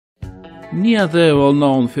Near the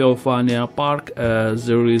well-known Theophania Park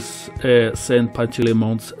there is St.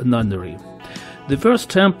 Panteleimon's nunnery. The first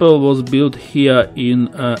temple was built here in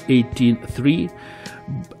 1803,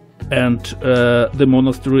 and the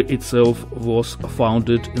monastery itself was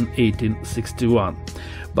founded in 1861.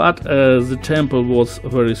 But the temple was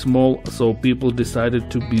very small, so people decided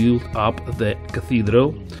to build up the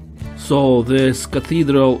cathedral. So this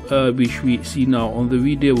cathedral, which we see now on the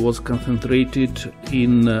video, was concentrated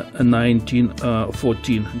in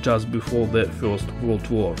 1914, just before the First World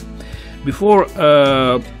War. Before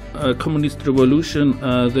communist revolution,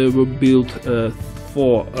 there were built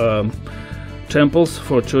 4 temples,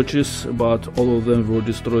 4 churches, but all of them were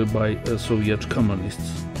destroyed by Soviet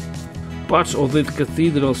communists. Parts of the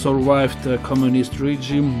cathedral survived the communist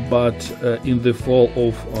regime, but in the fall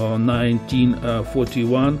of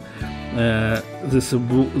 1941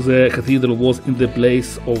 the cathedral was in the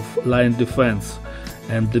place of line defense,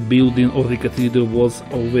 and the building of the cathedral was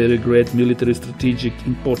of very great military strategic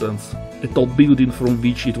importance, a top building from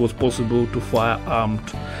which it was possible to fire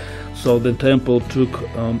armed. So the temple took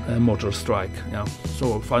a mortar strike. Yeah.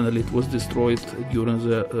 So finally it was destroyed during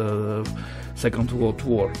the Second World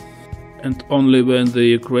War. And only when the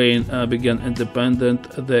Ukraine began independence,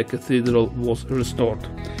 the cathedral was restored,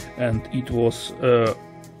 and it was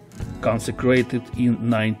consecrated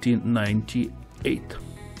in 1998.